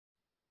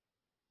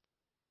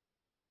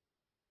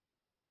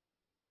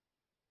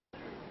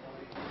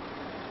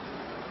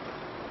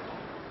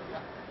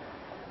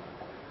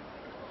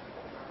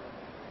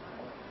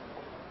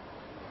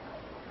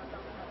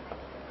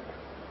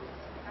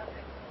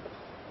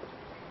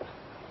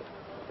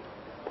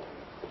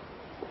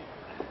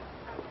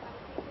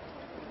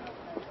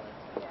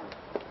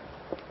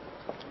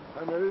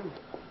Hi, Marion.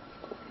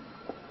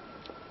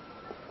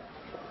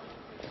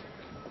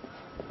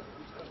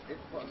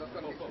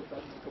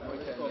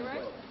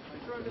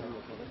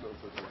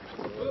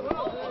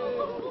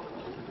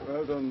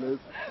 Well done, Liz.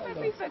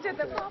 Is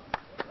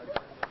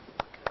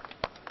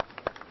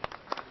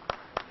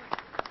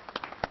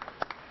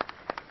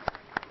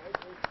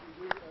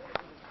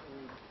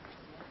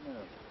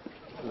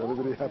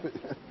everybody happy?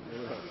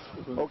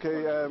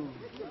 Okay,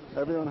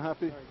 everyone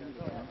happy?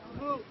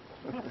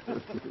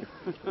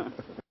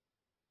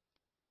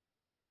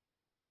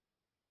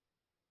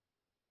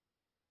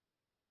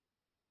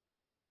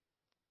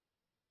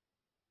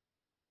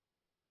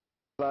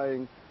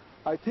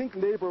 I think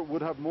Labour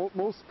would have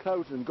most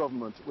clout in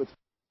government with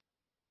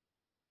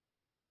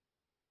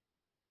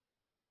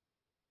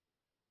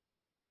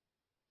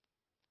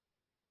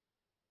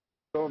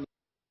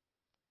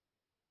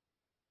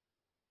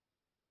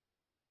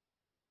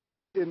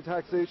in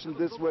taxation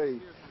this way.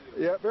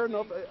 Yeah, fair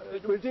enough.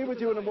 We'll deal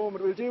with you in a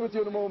moment. We'll deal with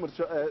you in a moment.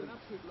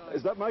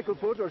 Is that Michael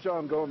Foot or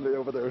Sean Gormey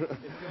over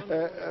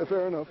there?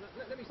 Fair enough.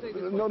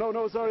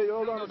 No, sorry,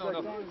 hold on a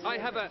second.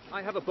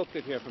 I have a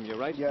booklet here from you,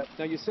 right? Yeah.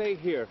 Now you say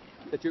here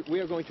that we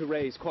are going to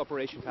raise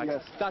corporation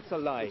taxes. Yes. That's a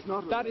lie. It's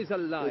not that is a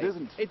lie. It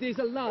isn't. It is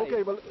a lie.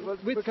 Okay, well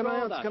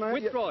withdraw that.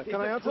 Withdraw it. It's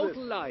a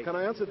total lie. Can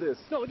I answer this?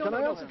 No. Can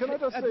I just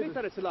admit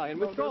that it's a lie and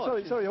withdraw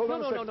it. Sorry, hold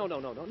on a second.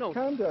 No.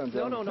 Calm down,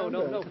 John.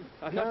 No.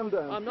 Calm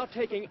down. I'm not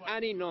taking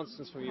any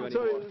nonsense from you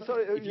anymore.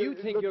 Sorry. If you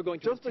think you're going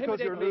to just because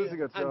you're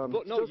losing it, John.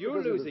 No,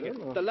 you're losing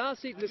it. The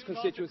last seat in this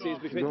constituency is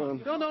between. No.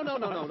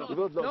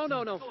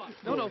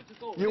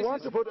 You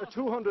want to put a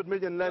 200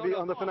 million levy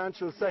on the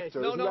financial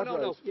sector?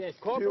 No. Yes.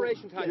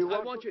 Corporation tax. I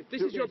want you.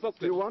 This is your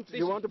booklet. You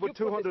want to put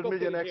 200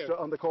 million extra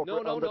on the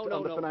corporate on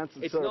the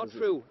financial It's services?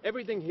 not true.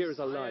 Everything here is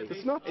a lie.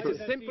 It's not true.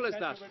 It's as simple as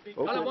that. Okay,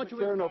 All I want you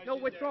fair enough. No,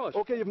 withdraw it.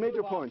 Okay, you've made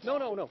your point.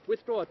 No.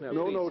 Withdraw it now.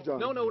 No, John.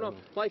 No.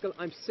 Michael,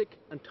 I'm sick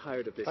and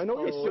tired of this. I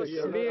know it's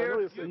just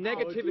smear,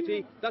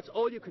 negativity. That's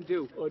all you can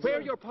do. Where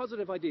are your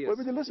positive ideas? Well,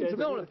 will you listen to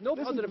me? No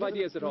positive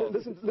ideas at all.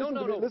 Listen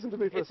to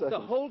me for a second. The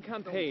whole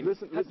campaign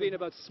has been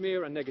about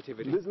smear and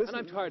negativity, and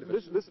I'm tired of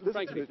it.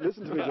 Frankly.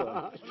 Listen to me,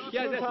 John.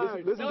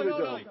 Listen to me,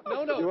 John.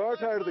 No. You are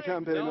tired of the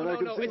campaign, and I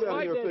can see that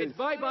in your face. It's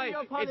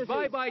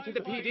bye-bye to the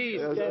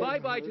PDs.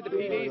 Bye-bye to the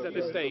PDs at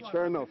this stage.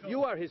 Fair enough.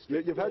 You are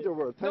history. You've had your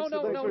word.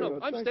 No.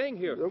 I'm staying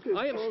here. Okay.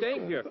 I am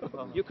staying here.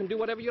 You can do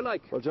whatever you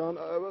like. Well, John,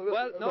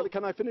 no.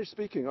 Can I finish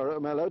speaking, or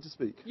am I allowed to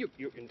speak?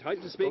 You're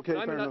entitled to speak. Okay,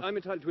 I'm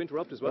entitled to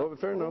interrupt as well. Oh,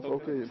 fair enough.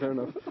 Okay, fair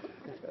enough.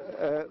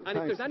 And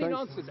if there's any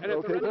nonsense, and if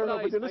okay, there are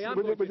any fair enough.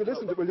 lies,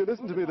 Will you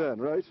listen to me then,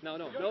 right? No.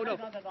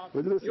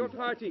 Will you listen?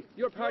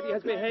 Your party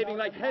has behaving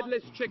like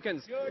headless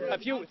chickens.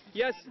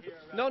 Yes.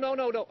 No.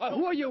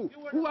 Who are you?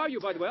 Who are you,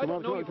 by the way? I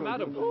don't know you from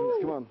Adam.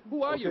 Come on.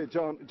 Who are you?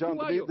 John, who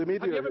are you? the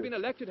media. Have you ever been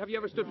elected? Have you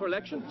ever stood for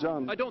election?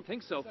 John. I don't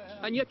think so.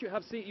 And yet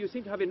you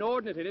seem to have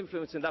inordinate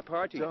influence in that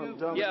party. John.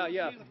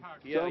 Yeah.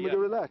 John, will you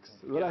relax?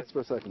 Relax for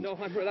a second. No,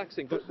 I'm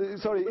relaxing. But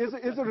sorry, is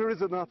it or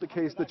is it not the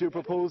case that you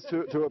propose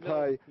to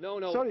apply? No,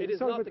 sorry, it is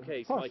not the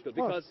case, Michael,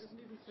 because...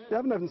 You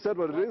haven't even said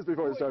what it is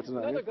before you start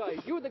tonight. Another guy.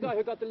 You're the guy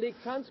who got the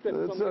leaked transcript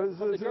from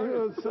the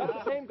journalist. That's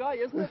the same guy,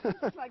 isn't it?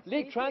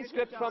 Leaked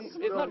transcript from...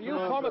 It's not you,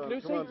 Cormac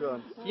Lucy. Come on,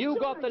 John. You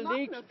got the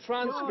leaked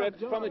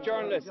transcript from a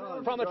journalist,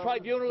 from a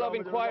tribunal of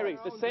inquiry.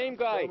 The same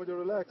guy. Would you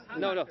relax?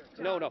 No.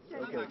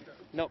 Okay.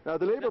 No. Now,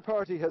 the Labour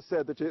Party has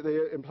said that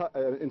they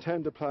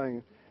intend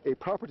applying a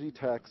property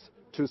tax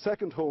to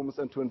second homes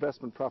and to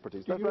investment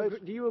properties. Is that right?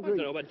 Do you agree? I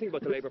don't know, but think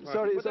about the Labour Party.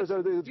 Sorry,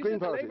 the Green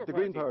Party. The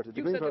Green Party.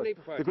 You said the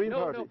Labour Party. The Green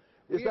Party.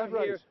 Is that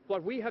right?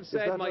 What we have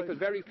said, Michael,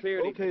 very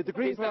clearly. Okay, the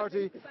Green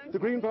Party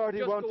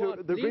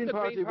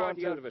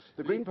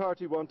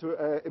want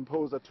to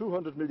impose a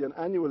 200 million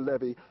annual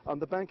levy on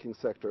the banking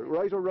sector.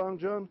 Right or wrong,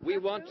 John? We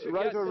want to.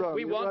 Right yes, or wrong?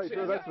 We want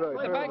to. That's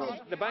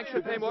right. The banks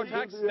should pay more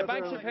tax. The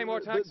banks should pay more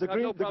tax. The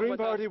Green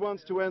Party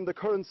wants to end the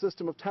current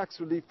system of tax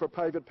relief for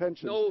private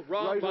pensions. No,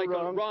 wrong, right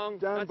Michael, wrong. wrong.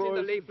 Dan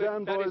Boyle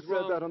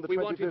said that on the 25th of February. We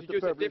want to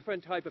introduce a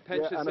different type of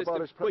pension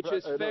system, which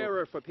is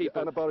fairer for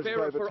people,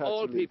 fairer for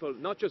all people,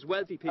 not just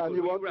wealthy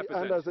people.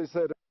 And as I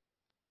said.